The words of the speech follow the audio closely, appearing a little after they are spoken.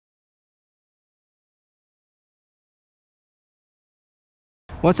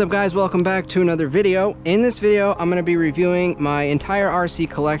What's up guys, welcome back to another video. In this video I'm going to be reviewing my entire RC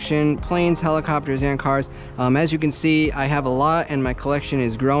collection, planes, helicopters, and cars. As you can see, I have a lot and my collection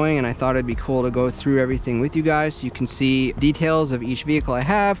is growing, and I thought it'd be cool to go through everything with you guys so you can see details of each vehicle I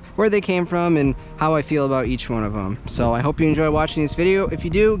have, where they came from, and how I feel about each one of them. So I hope you enjoy watching this video. If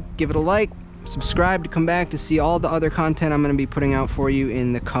you do, give it a like, subscribe to come back to see all the other content I'm going to be putting out for you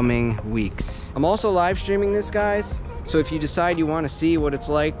in the coming weeks. I'm also live streaming this, guys, so if you decide you want to see what it's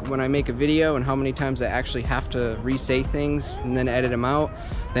like when I make a video and how many times I actually have to re-say things and then edit them out,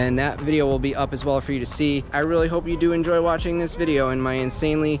 then that video will be up as well for you to see. I really hope you do enjoy watching this video in my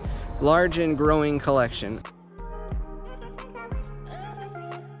insanely large and growing collection.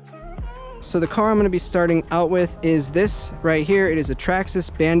 So the car I'm going to be starting out with is this right here. It is a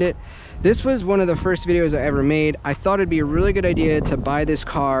Traxxas Bandit. This was one of the first videos I ever made. I thought it'd be a really good idea to buy this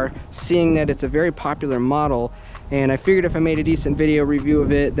car, seeing that it's a very popular model, and I figured if I made a decent video review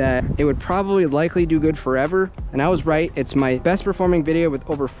of it that it would probably likely do good forever. And I was right. It's my best performing video with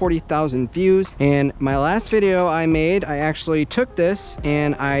over 40,000 views. And my last video I made, I actually took this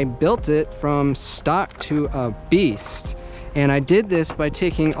and I built it from stock to a beast. And I did this by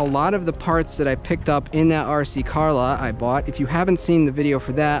taking a lot of the parts that I picked up in that RC car lot I bought. If you haven't seen the video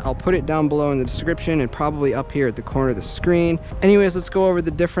for that, I'll put it down below in the description and probably up here at the corner of the screen. Anyways, let's go over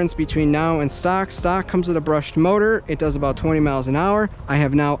the difference between now and stock. Stock comes with a brushed motor. It does about 20 miles an hour. I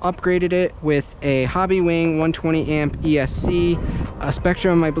have now upgraded it with a Hobby Wing 120 amp ESC, a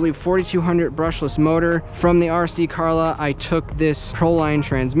Spectrum, I believe 4200 brushless motor. From the RC car lot, I took this Proline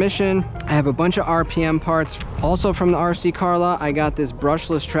transmission. I have a bunch of RPM parts. Also from the RC car lot, I got this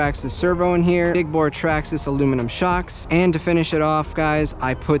brushless Traxxas servo in here, big bore Traxxas aluminum shocks, and to finish it off, guys,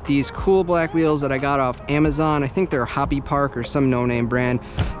 I put these cool black wheels that I got off Amazon. I think they're Hobby Park or some no-name brand.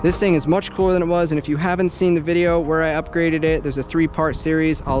 This thing is much cooler than it was, and if you haven't seen the video where I upgraded it, there's a 3-part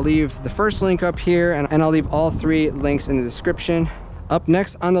series. I'll leave the first link up here, and I'll leave all 3 links in the description. Up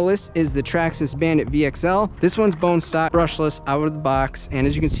next on the list is the Traxxas Bandit VXL. This one's bone stock, brushless, out of the box, and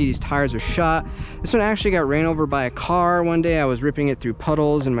as you can see, these tires are shot. This one actually got ran over by a car one day. I was ripping it through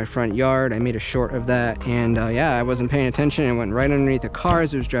puddles in my front yard. I made a short of that, and yeah, I wasn't paying attention and went right underneath the car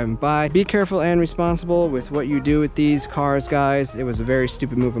as it was driving by. Be careful and responsible with what you do with these cars, guys. It was a very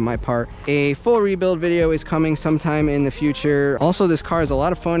stupid move on my part. A full rebuild video is coming sometime in the future. Also, this car is a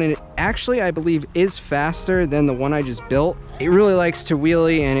lot of fun, and it actually, I believe, is faster than the one I just built. It really likes to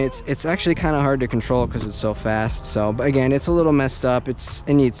wheelie, and it's actually kind of hard to control because it's so fast. So, but again, it's a little messed up. It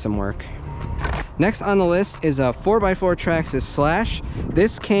needs some work. Next on the list is a 4x4 Traxxas Slash.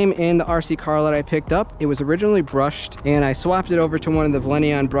 This came in the RC car lot I picked up. It was originally brushed, and I swapped it over to one of the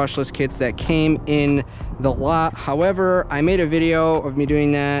Valenion brushless kits that came in the lot. However, I made a video of me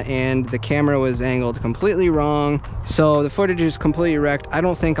doing that, and the camera was angled completely wrong, so the footage is completely wrecked. I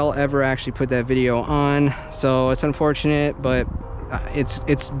don't think I'll ever actually put that video on, so it's unfortunate, but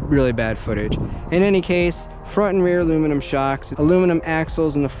it's really bad footage. In any case, front and rear aluminum shocks, aluminum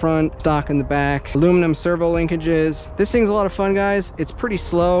axles in the front, stock in the back, aluminum servo linkages. This thing's a lot of fun, guys. It's pretty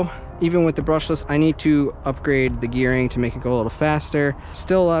slow. Even with the brushless, I need to upgrade the gearing to make it go a little faster.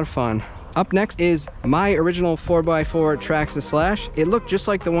 Still a lot of fun. Up next is my original 4x4 Traxxas Slash. It looked just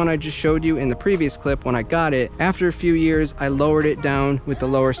like the one I just showed you in the previous clip when I got it. After a few years, I lowered it down with the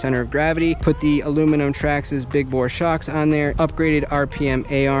lower center of gravity, put the aluminum Traxxas big bore shocks on there, upgraded RPM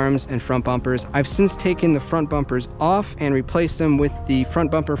A-arms and front bumpers. I've since taken the front bumpers off and replaced them with the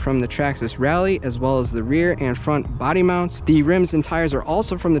front bumper from the Traxxas Rally, as well as the rear and front body mounts. The rims and tires are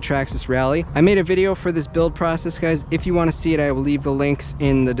also from the Traxxas Rally. I made a video for this build process, guys. If you want to see it, I will leave the links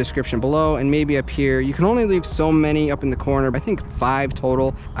in the description below, and maybe up here. You can only leave so many up in the corner, but I think 5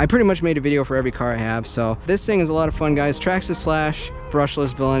 total. I pretty much made a video for every car I have, so this thing is a lot of fun, guys. Traxxas Slash brushless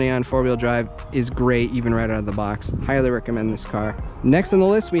Valenion 4-wheel drive is great even right out of the box. Highly recommend this car. Next on the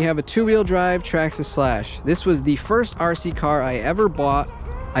list, we have a 2-wheel drive Traxxas Slash. This was the first RC car I ever bought.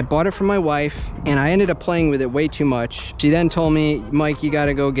 I bought it from my wife, and I ended up playing with it way too much. She then told me, Mike, you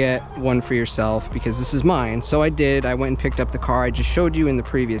gotta go get one for yourself because this is mine. So I did. I went and picked up the car I just showed you in the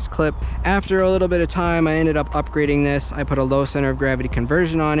previous clip. After a little bit of time, I ended up upgrading this. I put a low center of gravity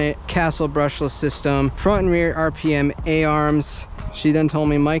conversion on it, Castle brushless system, front and rear RPM A-arms. She then told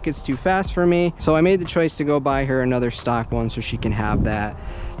me, Mike, it's too fast for me. So I made the choice to go buy her another stock one so she can have that.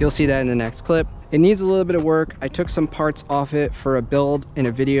 You'll see that in the next clip. It needs a little bit of work. I took some parts off it for a build in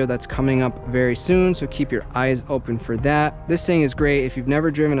a video that's coming up very soon, so keep your eyes open for that. This thing is great. If you've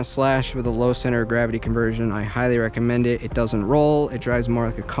never driven a Slash with a low center of gravity conversion, I highly recommend it. It doesn't roll, it drives more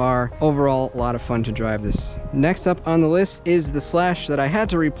like a car. Overall, a lot of fun to drive this. Next up on the list is the Slash that I had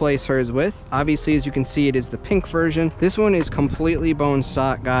to replace hers with. Obviously, as you can see, it is the pink version. This one is completely bone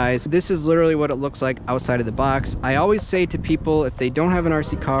stock, guys. This is literally what it looks like outside of the box. I always say to people, if they don't have an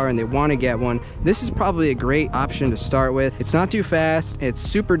RC car and they want to get one, this is probably a great option to start with. It's not too fast, it's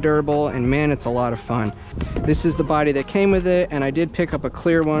super durable, and man, it's a lot of fun. This is the body that came with it, and I did pick up a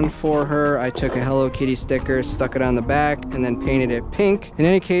clear one for her. I took a Hello Kitty sticker, stuck it on the back, and then painted it pink. In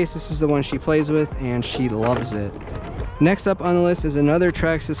any case, this is the one she plays with, and she loves it. Next up on the list is another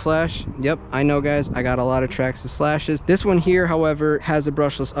Traxxas Slash. Yep, I know guys, I got a lot of Traxxas Slashes. This one here, however, has a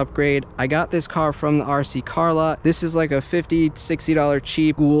brushless upgrade. I got this car from the RC car lot. This is like a $50, $60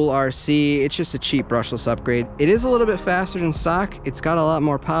 cheap Ghoul RC. It's just a cheap brushless upgrade. It is a little bit faster than stock. It's got a lot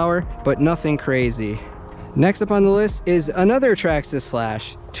more power, but nothing crazy. Next up on the list is another Traxxas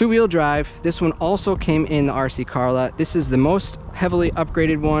Slash. Two-wheel drive. This one also came in the RC car lot. This is the most heavily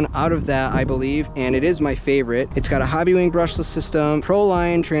upgraded one out of that, I believe, and it is my favorite. It's got a Hobbywing brushless system,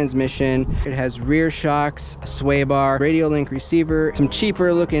 Pro-Line transmission. It has rear shocks, a sway bar, radio link receiver, some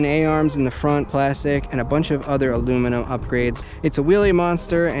cheaper looking A-arms in the front, plastic, and a bunch of other aluminum upgrades. It's a wheelie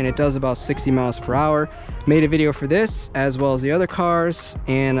monster, and it does about 60 miles per hour. Made a video for this as well as the other cars,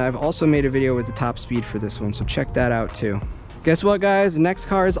 and I've also made a video with the top speed for this one, so check that out too. Guess what, guys? The next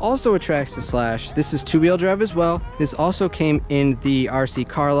car is also a Traxxas Slash. This is two-wheel drive as well. This also came in the RC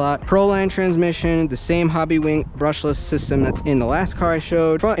car lot. Pro-Line transmission, the same Hobbywing brushless system that's in the last car I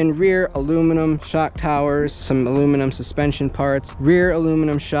showed. Front and rear aluminum shock towers, some aluminum suspension parts, rear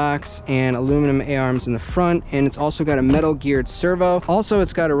aluminum shocks, and aluminum A-arms in the front. And it's also got a metal geared servo. Also,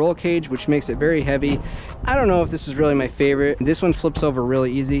 it's got a roll cage, which makes it very heavy. I don't know if this is really my favorite. This one flips over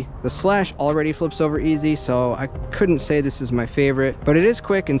really easy. The Slash already flips over easy, so I couldn't say this is my favorite, but it is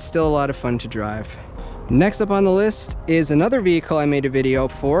quick and still a lot of fun to drive. Next up on the list is another vehicle I made a video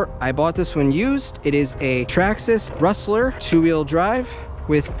for. I bought this one used. It is a Traxxas Rustler two-wheel drive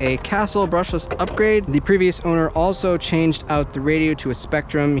with a Castle brushless upgrade. The previous owner also changed out the radio to a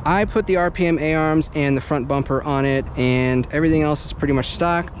Spectrum. I put the RPM A-arms and the front bumper on it, and everything else is pretty much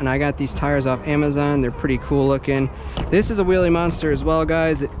stock, and I got these tires off Amazon. They're pretty cool looking. This is a wheelie monster as well,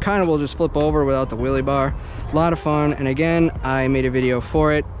 guys. It kind of will just flip over without the wheelie bar. A lot of fun, and again, I made a video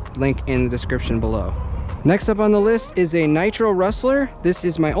for it. Link in the description below. Next up on the list is a Nitro Rustler. This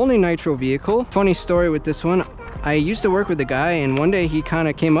is my only Nitro vehicle. Funny story with this one. I used to work with a guy, and one day he kind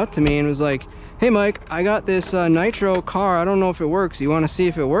of came up to me and was like, "Hey Mike, I got this Nitro car. I don't know if it works. You want to see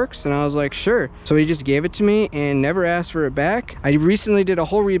if it works?" And I was like, "Sure." So he just gave it to me and never asked for it back. I recently did a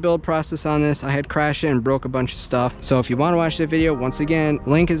whole rebuild process on this. I had crashed it and broke a bunch of stuff. So if you want to watch that video, once again,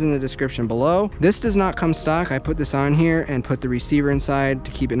 link is in the description below. This does not come stock. I put this on here and put the receiver inside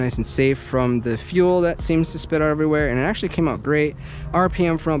to keep it nice and safe from the fuel that seems to spit out everywhere, and it actually came out great.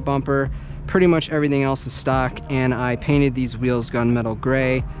 RPM front bumper. Pretty much everything else is stock, and I painted these wheels gunmetal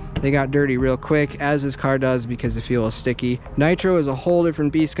gray. They got dirty real quick, as this car does, because the fuel is sticky. Nitro is a whole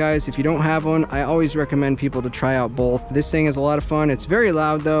different beast, guys. If you don't have one, I always recommend people to try out both. This thing is a lot of fun. It's very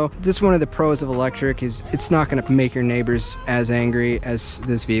loud though. This is one of the pros of electric, is it's not going to make your neighbors as angry as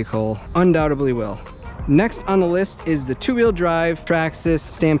this vehicle undoubtedly will. Next on the list is the two-wheel drive Traxxas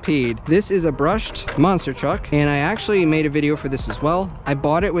Stampede. This is a brushed monster truck, and I actually made a video for this as well. I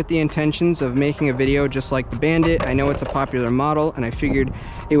bought it with the intentions of making a video just like the Bandit. I know it's a popular model, and I figured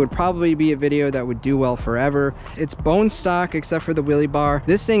it would probably be a video that would do well forever. It's bone stock except for the wheelie bar.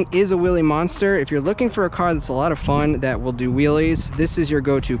 This thing is a wheelie monster. If you're looking for a car that's a lot of fun that will do wheelies, this is your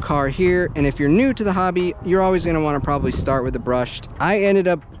go-to car here. And if you're new to the hobby, you're always going to want to probably start with the brushed. I ended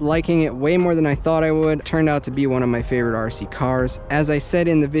up liking it way more than I thought I would. It turned out to be one of my favorite RC cars. As I said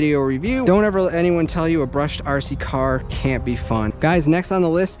in the video review, don't ever let anyone tell you a brushed RC car can't be fun. Guys, next on the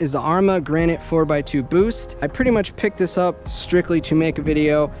list is the Arrma Granite 4x2 Boost. I pretty much picked this up strictly to make a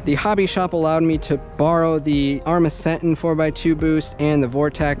video. The hobby shop allowed me to borrow the Arrma Sentin 4x2 Boost and the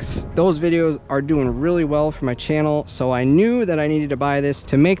Vortex. Those videos are doing really well for my channel, so I knew that I needed to buy this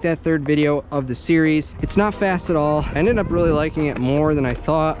to make that third video of the series. It's not fast at all. I ended up really liking it more than I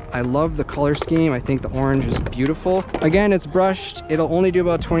thought. I love the color scheme. I think the orange is beautiful. Again, it's brushed. It'll only do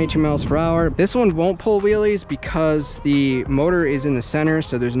about 22 miles per hour. This one won't pull wheelies because the motor is in the center,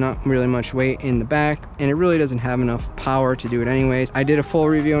 so there's not really much weight in the back, and it really doesn't have enough power to do it anyways. I did a full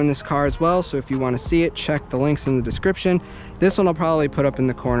review on this car as well, so if you want to see it, check the links in the description. This one I'll probably put up in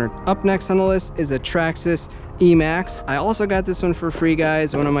the corner. Up next on the list is a Traxxas Emax. I also got this one for free,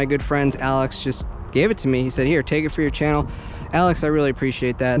 guys. One of my good friends, Alex, just gave it to me. He said, here, take it for your channel. Alex, I really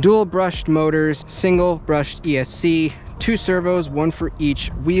appreciate that. Dual brushed motors, single brushed ESC, 2 servos, 1 for each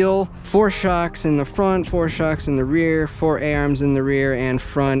wheel, 4 shocks in the front, 4 shocks in the rear, 4 A-arms in the rear and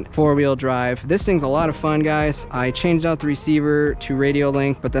front, 4-wheel drive. This thing's a lot of fun, guys. I changed out the receiver to radio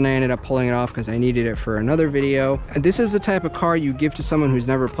link, but then I ended up pulling it off because I needed it for another video. This is the type of car you give to someone who's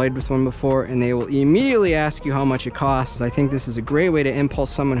never played with one before, and they will immediately ask you how much it costs. I think this is a great way to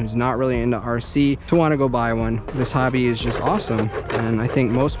impulse someone who's not really into RC to want to go buy one. This hobby is just awesome, and I think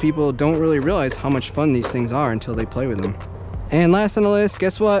most people don't really realize how much fun these things are until they play with them. And last on the list,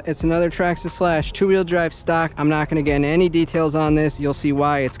 guess what? It's another Traxxas Slash 2-wheel drive stock. I'm not going to get into any details on this. You'll see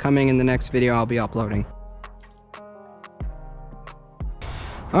why. It's coming in the next video I'll be uploading.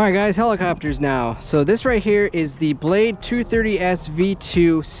 Alright guys, helicopters now. So this right here is the Blade 230S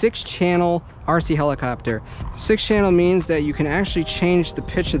V2 6-channel RC helicopter. 6-channel means that you can actually change the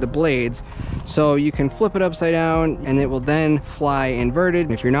pitch of the blades, so you can flip it upside down and it will then fly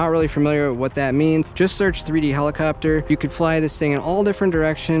inverted. If you're not really familiar with what that means, just search 3D helicopter. You could fly this thing in all different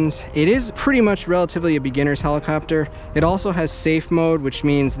directions. It is pretty much relatively a beginner's helicopter. It also has safe mode, which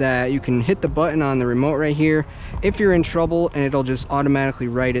means that you can hit the button on the remote right here if you're in trouble, and it'll just automatically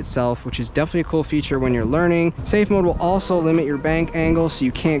right itself, which is definitely a cool feature when you're learning. Safe mode will also limit your bank angle, so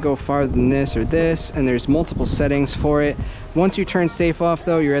you can't go farther than this or this, and there's multiple settings for it. Once you turn safe off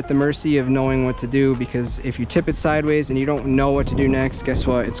though, you're at the mercy of knowing what to do, because if you tip it sideways and you don't know what to do next, guess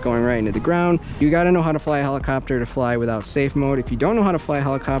what? It's going right into the ground. You got to know how to fly a helicopter to fly without safe mode. If you don't know how to fly a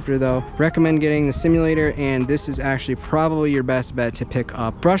helicopter though, recommend getting the simulator, and this is actually probably your best bet to pick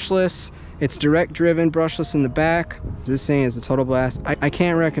up. Brushless. It's direct driven, brushless in the back. This thing is a total blast. I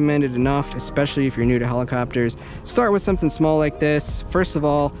can't recommend it enough, especially if you're new to helicopters. Start with something small like this. First of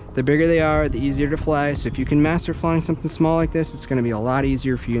all, the bigger they are, the easier to fly. So if you can master flying something small like this, it's gonna be a lot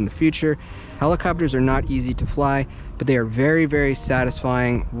easier for you in the future. Helicopters are not easy to fly, but they are very, very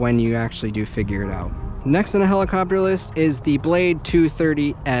satisfying when you actually do figure it out. Next on the helicopter list is the Blade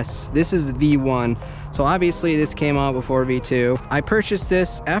 230S. This is the V1. So obviously this came out before V2. I purchased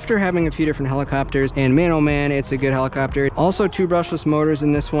this after having a few different helicopters, and man oh man, it's a good helicopter. Also 2 brushless motors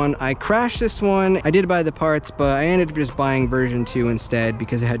in this one. I crashed this one. I did buy the parts, but I ended up just buying version 2 instead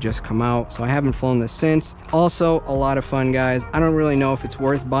because it had just come out, so I haven't flown this since. Also a lot of fun, guys. I don't really know if it's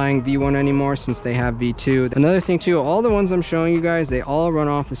worth buying V1 anymore since they have V2. Another thing too, all the ones I'm showing you guys, they all run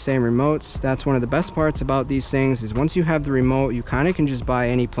off the same remotes. That's one of the best parts about these things, is once you have the remote, you kind of can just buy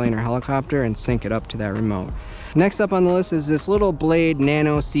any plane or helicopter and sync it up to that remote. Next up on the list is this little Blade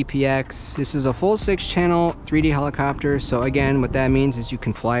Nano CPX. This is a full 6-channel 3D helicopter. So again, what that means is you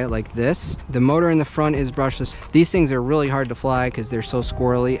can fly it like this. The motor in the front is brushless. These things are really hard to fly because they're so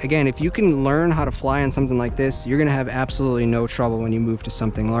squirrely. Again, if you can learn how to fly on something like this, you're gonna have absolutely no trouble when you move to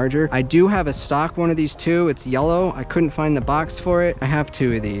something larger. I do have a stock one of these too. It's yellow. I couldn't find the box for it. I have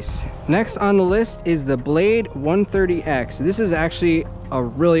 2 of these. Next on the list is the Blade 130X. This is actually a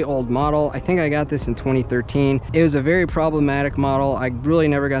really old model. I think I got this in 2013. It was a very problematic model. I really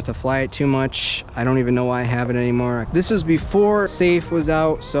never got to fly it too much. I don't even know why I have it anymore. This was before Safe was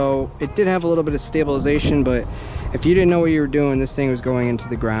out, so it did have a little bit of stabilization, but if you didn't know what you were doing, this thing was going into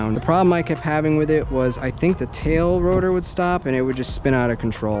the ground. The problem I kept having with it was I think the tail rotor would stop and it would just spin out of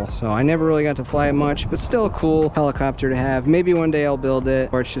control. So I never really got to fly it much, but still a cool helicopter to have. Maybe one day I'll build it,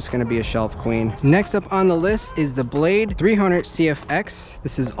 or it's just gonna be a shelf queen. Next up on the list is the Blade 300 CFX.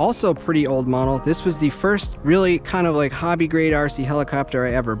 This is also a pretty old model. This was the first really kind of like hobby grade RC helicopter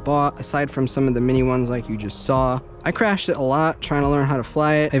I ever bought, aside from some of the mini ones like you just saw. I crashed it a lot trying to learn how to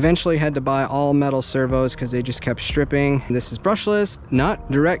fly it. I eventually had to buy all metal servos because they just kept stripping. This is brushless, not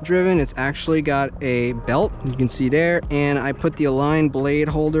direct driven. It's actually got a belt, you can see there, and I put the aligned blade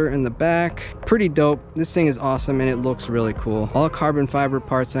holder in the back. Pretty dope. This thing is awesome and it looks really cool. All carbon fiber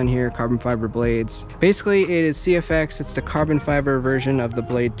parts on here, carbon fiber blades. Basically it is CFX. It's the carbon fiber version of the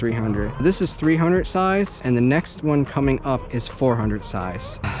Blade 300. This is 300 size, and the next one coming up is 400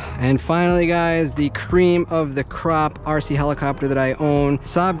 size. And finally, guys, the cream of the crop RC helicopter that I own,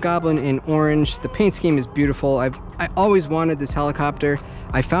 Saab Goblin in orange. The paint scheme is beautiful. I always wanted this helicopter.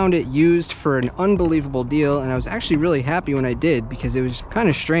 I found it used for an unbelievable deal, and I was actually really happy when I did, because it was kind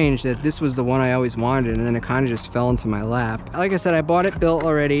of strange that this was the one I always wanted and then it kind of just fell into my lap. Like I said, I bought it built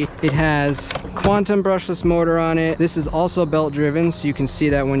already. It has quantum brushless motor on it. This is also belt driven, so you can see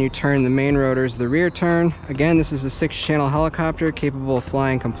that when you turn the main rotors, the rear turn. Again, this is a 6-channel helicopter capable of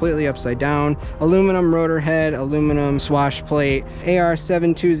flying completely upside down. Aluminum rotor head, aluminum swash plate, AR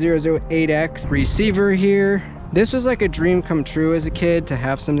 72008X receiver here. This was like a dream come true as a kid to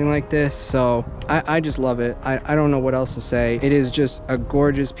have something like this, so I just love it. I don't know what else to say. It is just a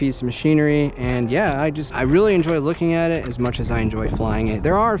gorgeous piece of machinery, and yeah, I really enjoy looking at it as much as I enjoy flying it.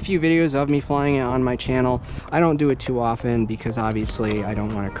 There are a few videos of me flying it on my channel. I don't do it too often because obviously I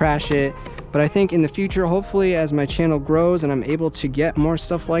don't want to crash it, but I think in the future, hopefully as my channel grows and I'm able to get more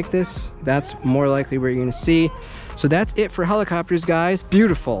stuff like this, that's more likely what you're gonna see. So that's it for helicopters, guys.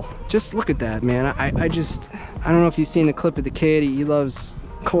 Beautiful. Just look at that, man. I don't know if you've seen the clip of the kid. He loves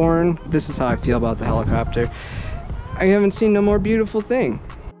corn. This is how I feel about the helicopter. I haven't seen no more beautiful thing.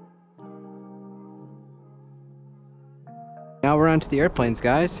 Now we're on to the airplanes,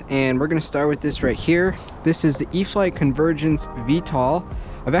 guys, and we're gonna start with this right here. This is the E-flite Convergence VTOL.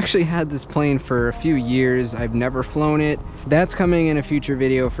 I've actually had this plane for a few years. I've never flown it. That's coming in a future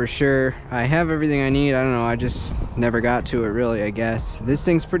video for sure. I have everything I need. I don't know, I just never got to it really, I guess. This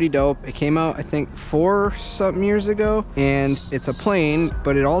thing's pretty dope. It came out, I think, 4 something years ago, and it's a plane,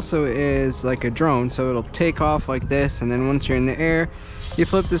 but it also is like a drone, so it'll take off like this, and then once you're in the air, you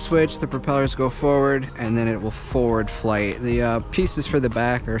flip the switch, the propellers go forward, and then it will forward flight. The pieces for the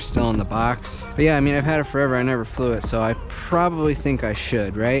back are still in the box. But yeah, I mean, I've had it forever. I never flew it, so I probably think I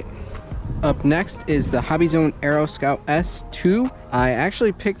should, right? Up next is the Hobby Zone Aero Scout S2. I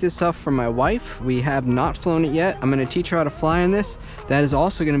actually picked this up from my wife. We have not flown it yet. I'm going to teach her how to fly on this. That is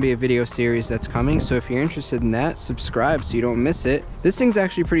also going to be a video series that's coming, so if you're interested in that, subscribe so you don't miss it. This thing's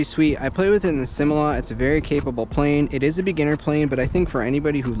actually pretty sweet. I play with it in the Simula. It's a very capable plane. It is a beginner plane, but I think for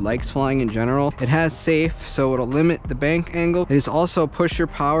anybody who likes flying in general, it has safe, so it'll limit the bank angle. It is also pusher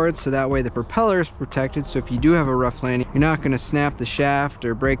powered, so that way the propeller is protected, so if you do have a rough landing, you're not going to snap the shaft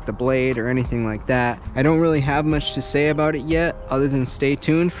or break the blade or anything like that. I don't really have much to say about it yet, other than stay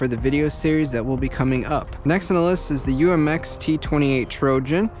tuned for the video series that will be coming up. Next on the list is the UMX T28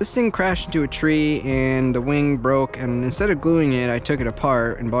 Trojan. This thing crashed into a tree and the wing broke, and instead of gluing it, I took it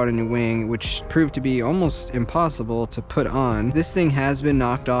apart and bought a new wing, which proved to be almost impossible to put on. This thing has been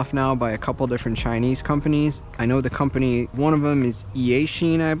knocked off now by a couple different Chinese companies. I know the company, one of them is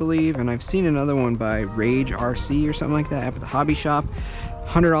Eachine, I believe, and I've seen another one by Rage RC or something like that up at the hobby shop.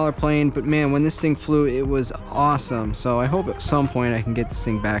 $100 plane, but man, when this thing flew, it was awesome. So I hope at some point I can get this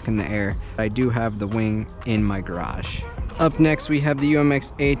thing back in the air. I do have the wing in my garage. Up next, we have the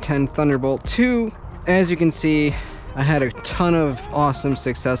UMX A10 Thunderbolt 2. As you can see, I had a ton of awesome,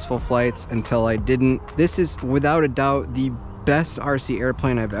 successful flights until I didn't. This is without a doubt the best RC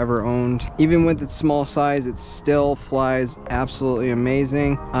airplane I've ever owned. Even with its small size, it still flies absolutely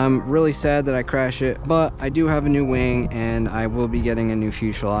amazing. I'm really sad that I crashed it, but I do have a new wing and I will be getting a new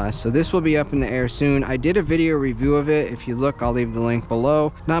fuselage. So this will be up in the air soon. I did a video review of it. If you look, I'll leave the link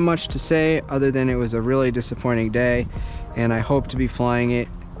below. Not much to say other than it was a really disappointing day, and I hope to be flying it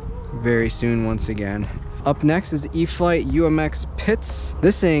very soon once again. Up next is the E-flite UMX Pitts.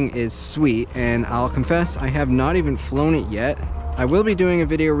 This thing is sweet, and I'll confess I have not even flown it yet. I will be doing a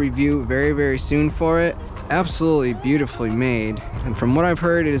video review very soon for it. Absolutely beautifully made, and from what I've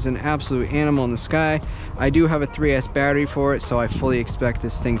heard, it is an absolute animal in the sky. I do have a 3S battery for it, so I fully expect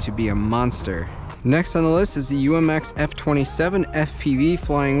this thing to be a monster. Next on the list is the UMX F27 FPV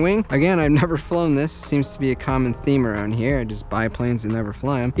flying wing. Again, I've never flown this. Seems to be a common theme around here. I just buy planes and never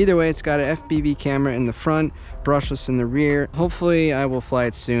fly them. Either way, it's got an FPV camera in the front, brushless in the rear. Hopefully I will fly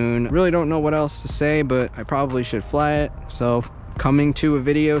it soon. Really don't know what else to say, but I probably should fly it. So coming to a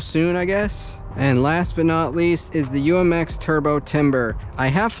video soon, I guess. And last but not least is the UMX Turbo Timber. I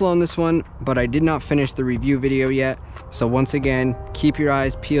have flown this one, but I did not finish the review video yet. So once again, keep your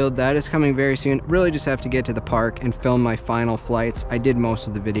eyes peeled. That is coming very soon. Really just have to get to the park and film my final flights. I did most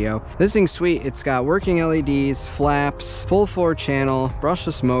of the video. This thing's sweet. It's got working LEDs, flaps, full 4-channel,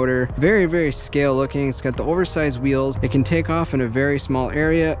 brushless motor, very scale looking. It's got the oversized wheels. It can take off in a very small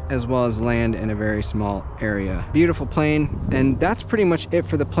area as well as land in a very small area. Beautiful plane. And that's pretty much it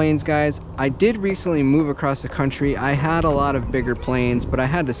for the planes, guys. I did recently move across the country. I had a lot of bigger planes, but I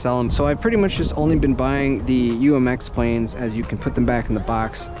had to sell them. So I've pretty much just only been buying the UMX planes, as you can put them back in the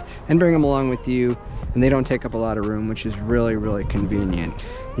box and bring them along with you, and they don't take up a lot of room, which is really convenient.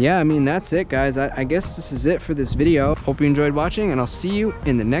 Yeah, I mean, that's it, guys. I guess this is it for this video. Hope you enjoyed watching, and I'll see you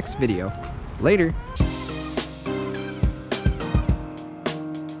in the next video. Later.